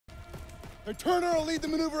The Turner will lead the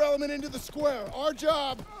maneuver element into the square. Our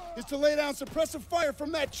job is to lay down suppressive fire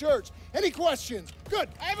from that church. Any questions? Good.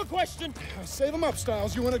 I have a question. Save them up,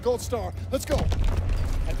 Styles. You win a gold star. Let's go.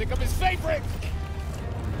 I think I'm his favorite.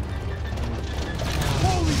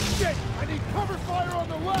 Holy shit! I need cover fire on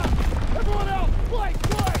the left! Everyone else, flank!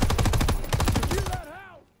 Secure that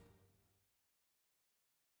house!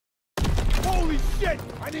 Holy shit!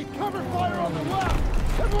 I need cover fire on the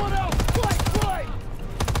left! Everyone else, flank!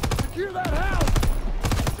 Secure that house!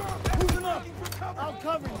 Moving up. I'll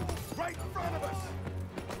cover you. Right in front of us!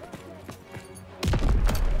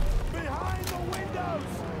 Behind the windows!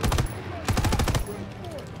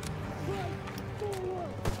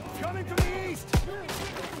 Coming from the east!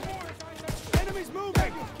 Enemies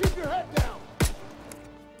moving! Keep your head down!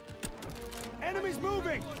 Enemies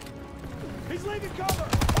moving! He's leaving cover!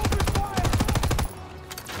 Open fire!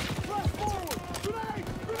 Press forward! Grenade!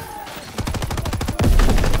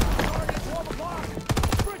 Target 12 o'clock!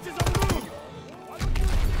 Bridges on the move!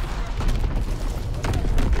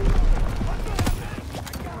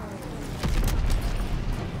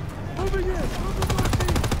 Moving in!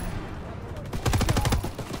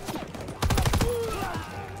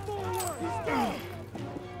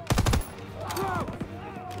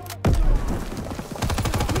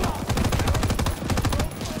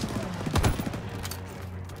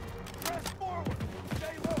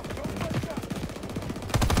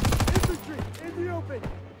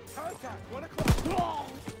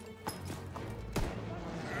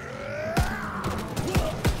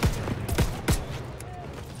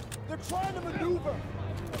 They're trying to maneuver!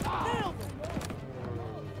 Nailed them!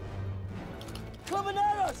 Coming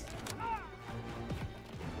at us!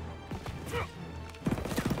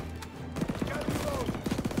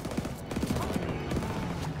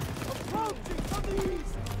 Approaching from the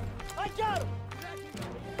east! I got him!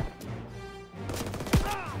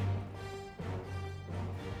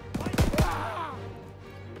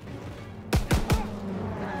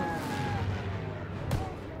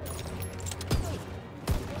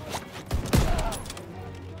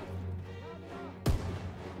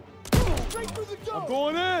 I'm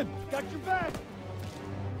going in! Got your back!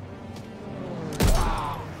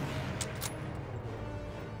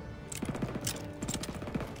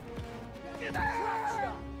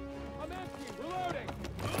 I'm empty. Reloading.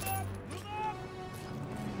 Move up.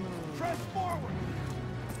 Press forward!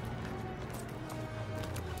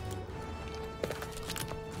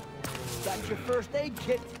 Got your first aid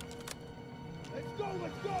kit. Let's go!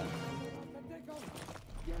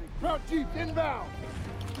 Route Jeep inbound!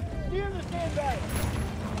 Near the sandbag.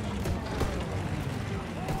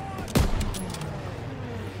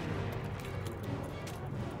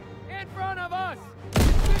 In front of us.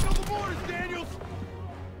 Signal the mortars, Daniels!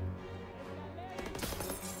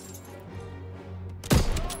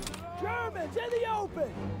 Germans in the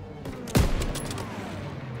open.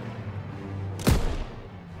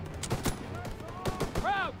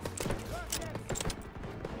 Route.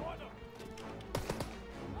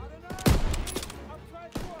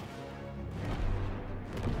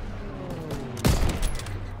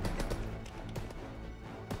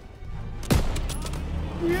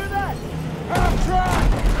 You hear that? Half-track!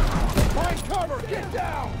 Find cover! Get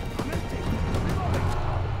down!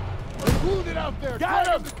 They're wounded out there! Got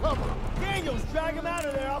Try him! to cover! Daniels, drag him out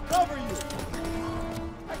of there. I'll cover you.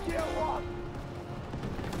 I can't walk!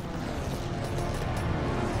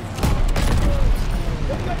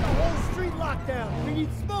 They've got the whole street locked down. We need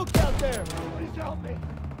smoke out there. Please help me!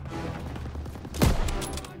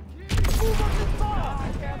 Move up and fire.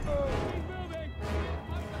 I can't move. Keep moving.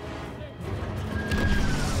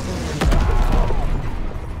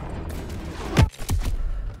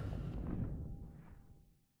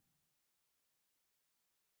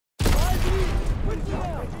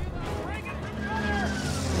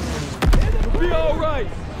 We'll be all right.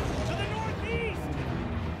 To the northeast.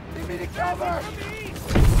 Immediate cover!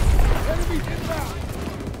 Enemies inbound!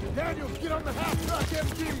 Daniels, get on the half-track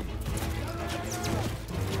MG!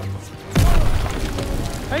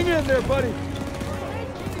 Hang in there, buddy.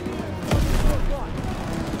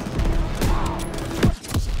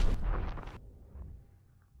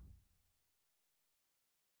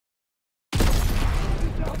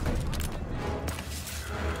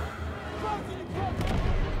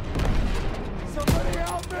 Somebody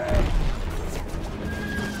help me!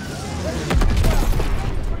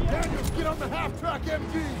 Daniels, get on the half-track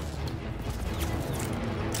MG!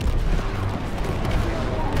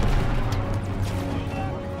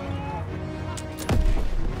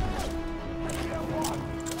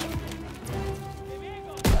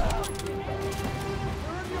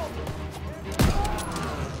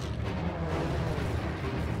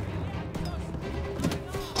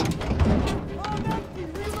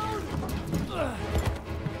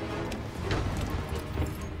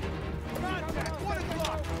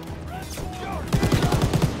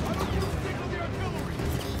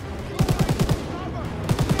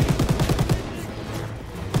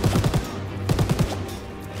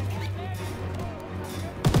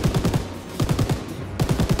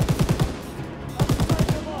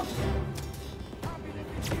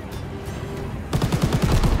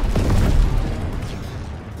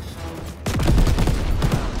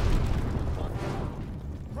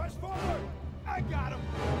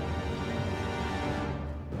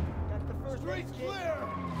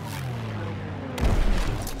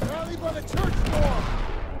 church door!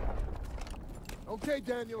 Okay,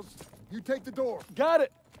 Daniels. You take the door. Got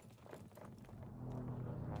it!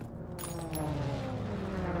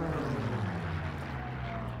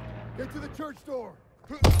 Get to the church door.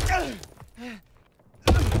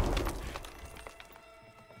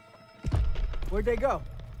 Where'd they go?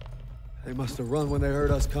 They must have run when they heard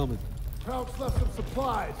us coming. Krauts left some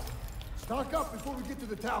supplies. Stock up before we get to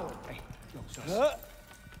the tower. Hey, yo, sus.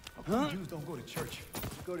 How come Jews don't go to church?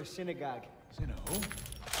 Go to synagogue. Synagogue?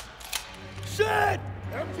 Shit!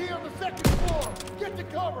 MG on the second floor! Get to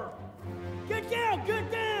cover! Get down!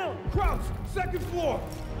 Get down! Krauts, second floor!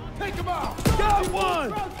 Take him out! Got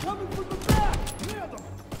one! Crowd's coming from the back! Near them!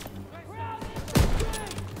 Crowd is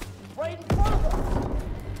right in front of us!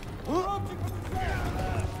 Approaching from the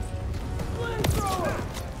back! Flamethrower!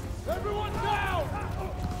 Everyone down!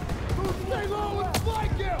 Stay low and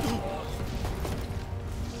flank him!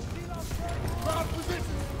 Crowd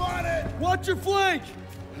position spotted! Watch your flank!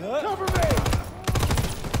 Cover me!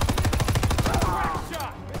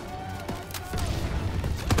 Shot!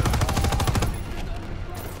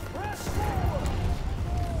 Press forward!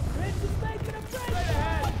 Vince is making a break! Straight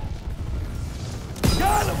ahead!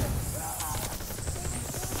 Got him!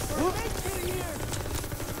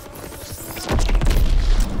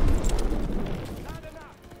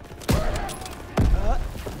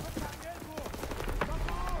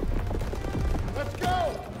 Let's go!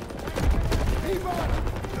 Keep on!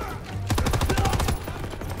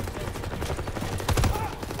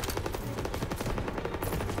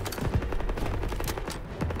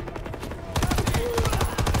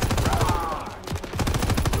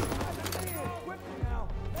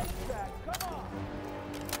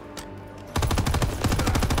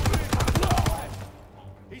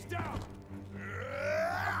 He's down!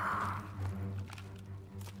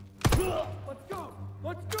 Let's go!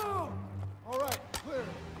 Let's go! All right, clear.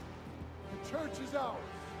 The church is ours.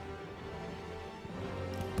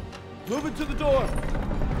 Moving to the door!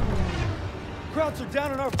 Krauts are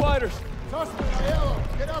down on our fighters! Sussman,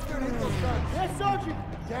 Aiello, get out there and hit those guns. Yes, Sergeant!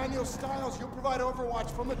 Daniel Stiles, you'll provide overwatch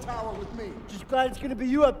from the tower with me. Just glad it's gonna be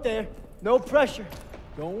you up there. No pressure.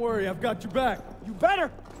 Don't worry, I've got your back. You better!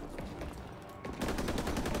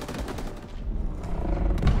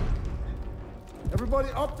 Everybody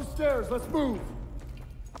up the stairs, let's move.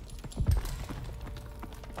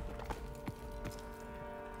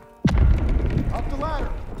 Up the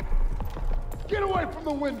ladder. Get away from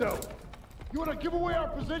the window. You want to give away our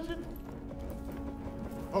position?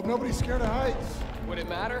 Hope nobody's scared of heights. Would it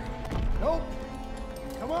matter? Nope.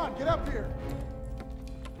 Come on, get up here.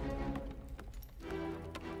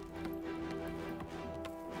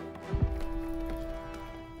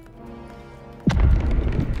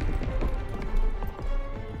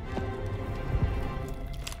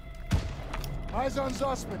 Eyes on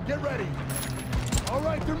Zussman, get ready. All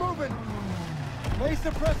right, they're moving. Lay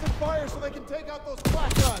suppressive fire so they can take out those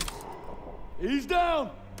flak guns. He's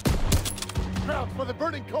down! Krauts for the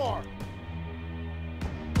burning car.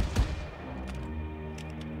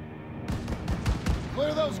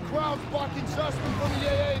 Clear those crowds blocking Zussman from the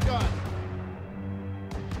AA gun.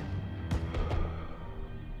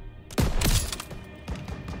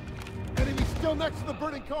 Enemy still next to the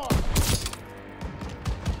burning car.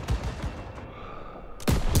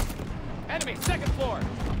 Enemy, second floor!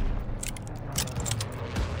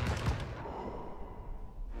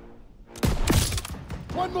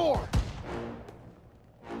 One more.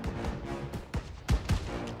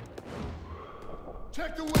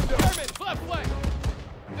 Check the window. Germans, left flank!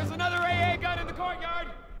 There's another AA gun in the courtyard!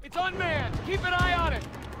 It's unmanned! Keep an eye on it!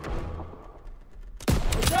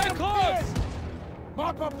 Stay close!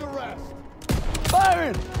 Mop up the rest.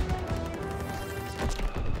 Firing!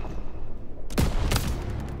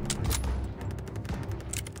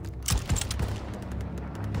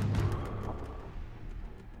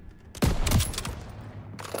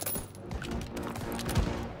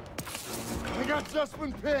 I got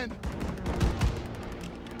Zussman pinned.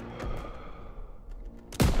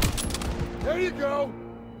 There you go.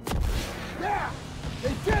 Yeah,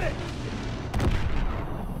 they did it.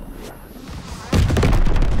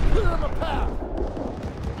 Clear them a path.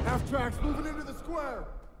 Half-track's moving into the square.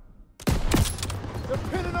 They're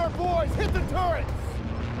pinning our boys. Hit the turrets.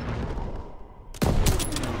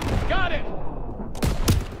 Got it!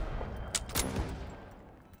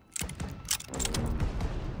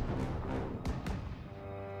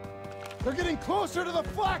 They're getting closer to the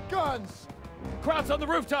flak guns. Krauts on the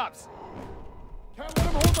rooftops! Can't let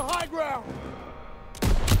them hold the high ground.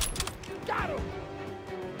 Got him.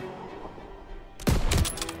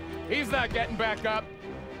 He's not getting back up.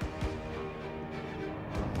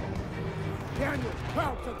 Daniel,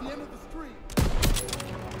 Krauts at the end of the street.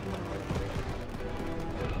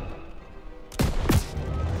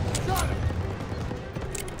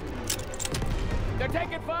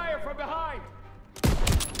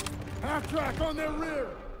 half-track on their rear!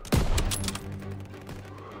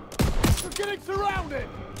 They're getting surrounded!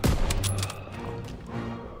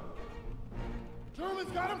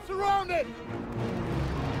 Germans got them surrounded!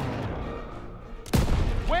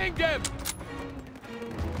 Winged him!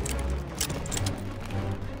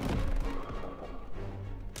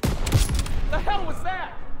 The hell was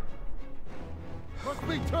that? Must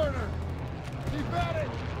be Turner! Keep at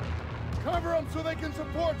it! Cover them so they can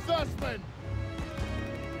support Sussman!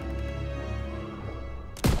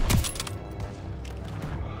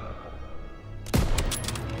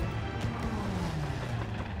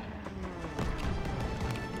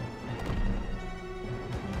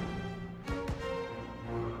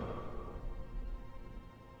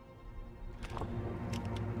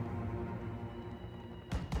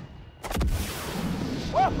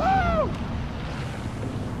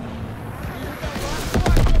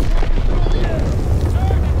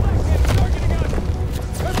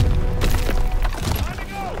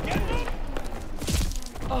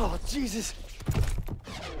 Oh, Jesus!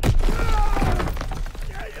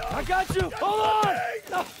 I got you! Hold on!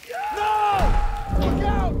 No! No! Look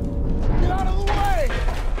out! Get out of the way!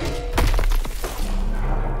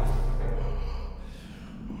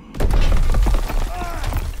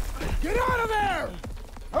 Get out of there!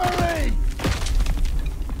 Hurry!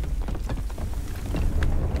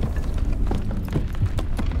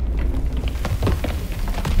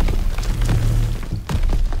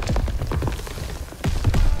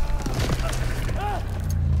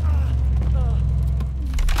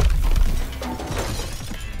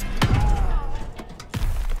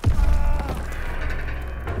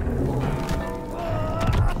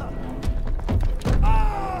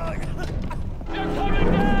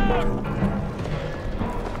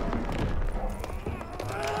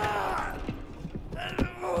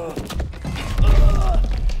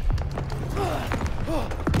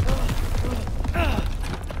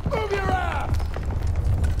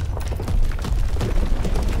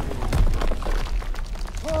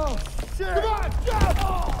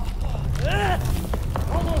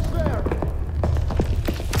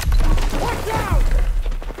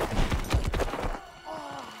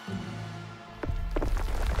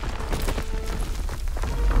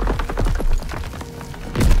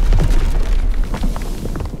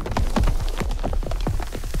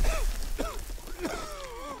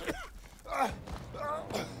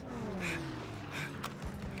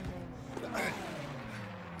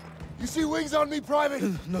 You see wings on me, Private?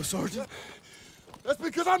 No, Sergeant. That's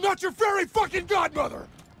because I'm not your fairy fucking godmother!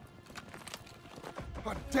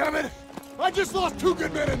 God damn it! I just lost 2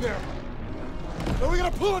 good men in there! So we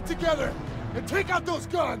gotta pull it together and take out those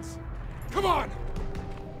guns! Come on!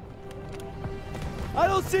 I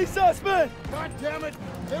don't see Sussman! God damn it!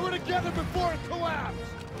 They were together before it collapsed!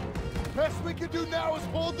 Best we can do now is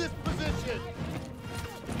hold this position!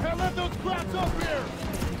 Can't let those crabs up here!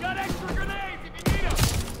 Got extra grenades if you need them!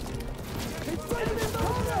 He's right in the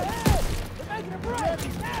overhead! They're making a break!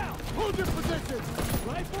 Now! Hold your positions!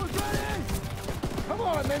 Rifles ready! Come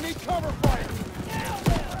on, they need cover fire! Now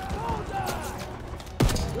then! Bullseye!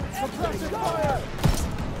 Suppressive fire!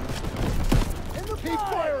 In the Keep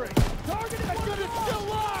fire! firing! Target is That gun is still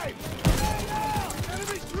alive!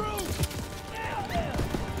 Enemy troops! Now then!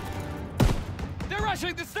 They're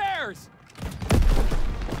rushing the stairs!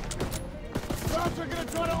 Crowds are gonna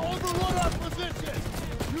try to overrun our position!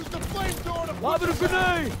 Use the flamethrower to Lob it a push them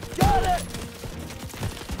back. grenade! Got it!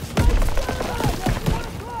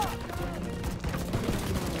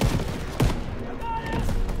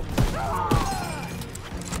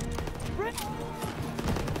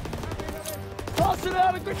 Tossing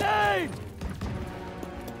out a grenade!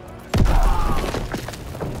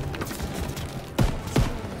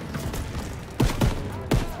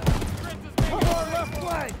 Come on, left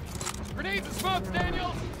flank! Grenades and smokes,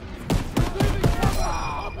 Daniels! Leaving cover!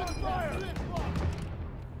 Open fire!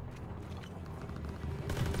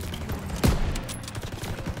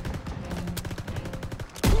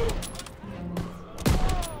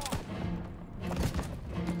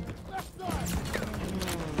 Left side!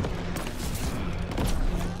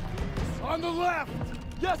 On the left!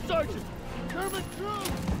 Yes, Sergeant! German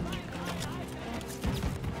troops!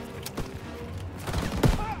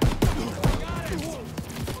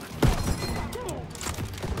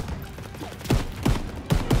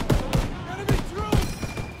 Enemy troops!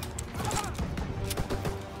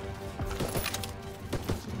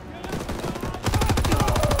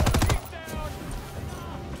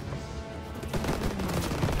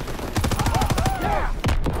 Yeah!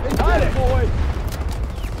 They Got did it, boy!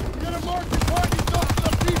 Get a mark and target up to the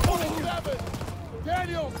P-47!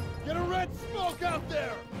 Daniels, get a red smoke out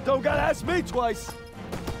there! Don't gotta ask me twice!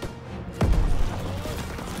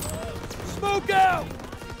 Smoke out!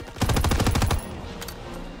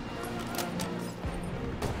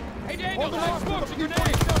 Hey, Daniel, Hold it I off till smoked the a grenade!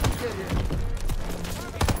 P-47s get here.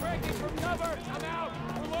 He's breaking from cover! I'm out!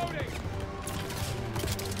 We're loading!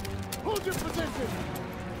 Hold your position!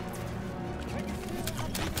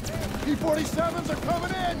 P-47s are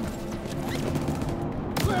coming in!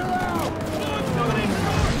 Clear out! One's coming in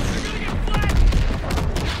north! They're gonna get flanked!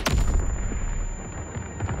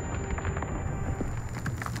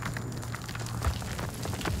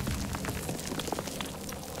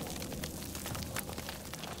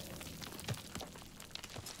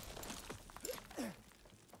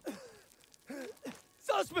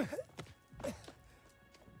 Suspect!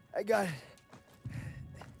 I got it.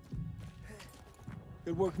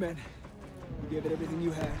 Good work, man. You gave it everything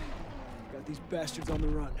you had. Got these bastards on the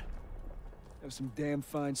run. That was some damn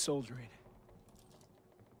fine soldiering.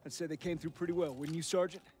 I'd say they came through pretty well, wouldn't you,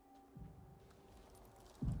 Sergeant?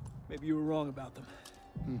 Maybe you were wrong about them.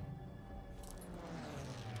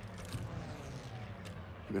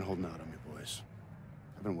 You've been holding out on me, boys.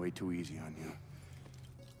 I've been way too easy on you.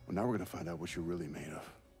 Well, now we're gonna find out what you're really made of.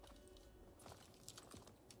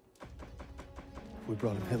 If we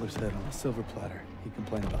brought him Hitler's head on a silver platter, he'd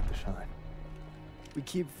complain about the shine. We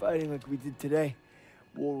keep fighting like we did today,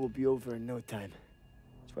 war will be over in no time.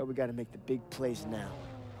 That's why we gotta make the big plays now.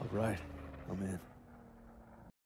 All right, I'm in.